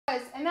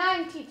And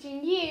I'm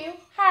teaching you,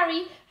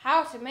 Harry,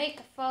 how to make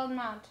a fold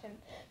mountain.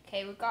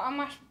 Okay, we've got our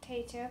mashed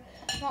potato.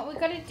 What we've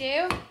got to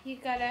do,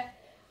 you've got to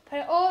put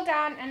it all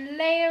down and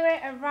layer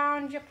it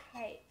around your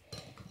plate.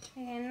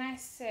 Okay,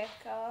 nice circle.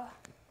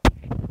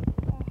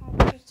 Oh, how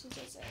pretty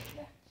does it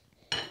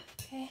look?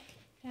 Okay,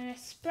 I'm going to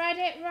spread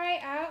it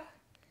right out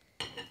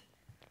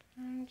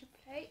around your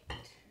plate.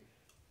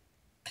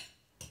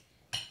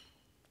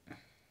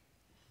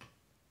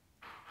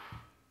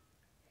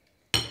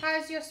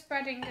 How's your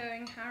spreading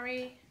going,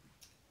 Harry?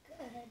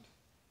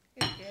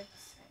 Good. Good.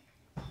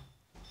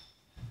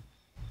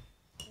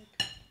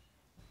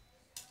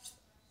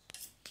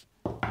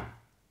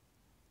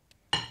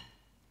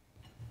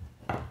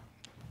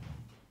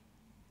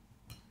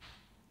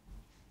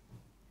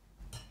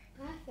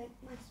 Perfect.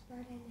 My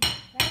spreading is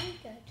very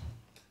good.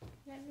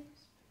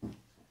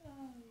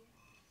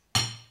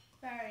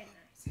 Very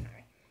nice,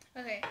 Harry.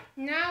 Okay,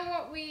 now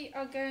what we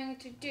are going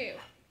to do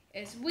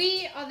is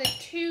we are the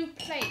two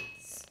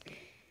plates,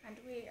 and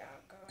we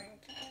are going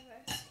to do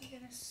this. You're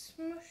going to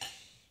smush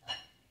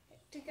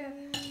it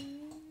together.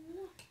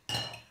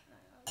 Oh,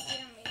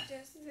 yummy,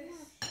 does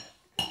this.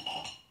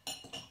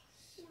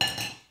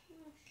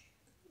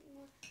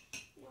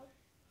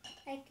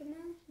 Like a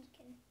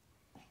mountain.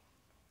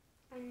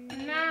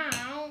 And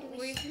Now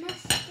we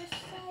smush the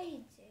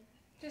sides in.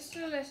 just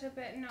a little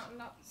bit, not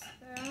lots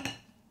though.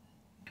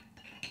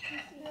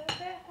 Just a little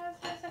bit. How's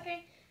this?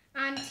 Okay.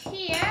 And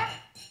here,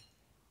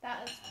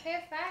 that is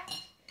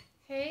perfect.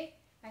 Okay,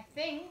 I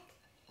think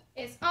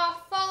is our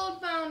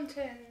fold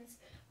mountains.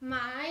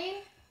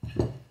 Mine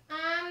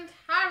and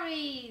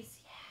Harry's.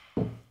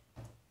 Yeah.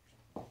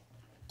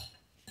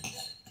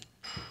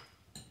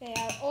 They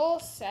are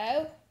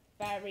also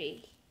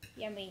very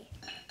yummy.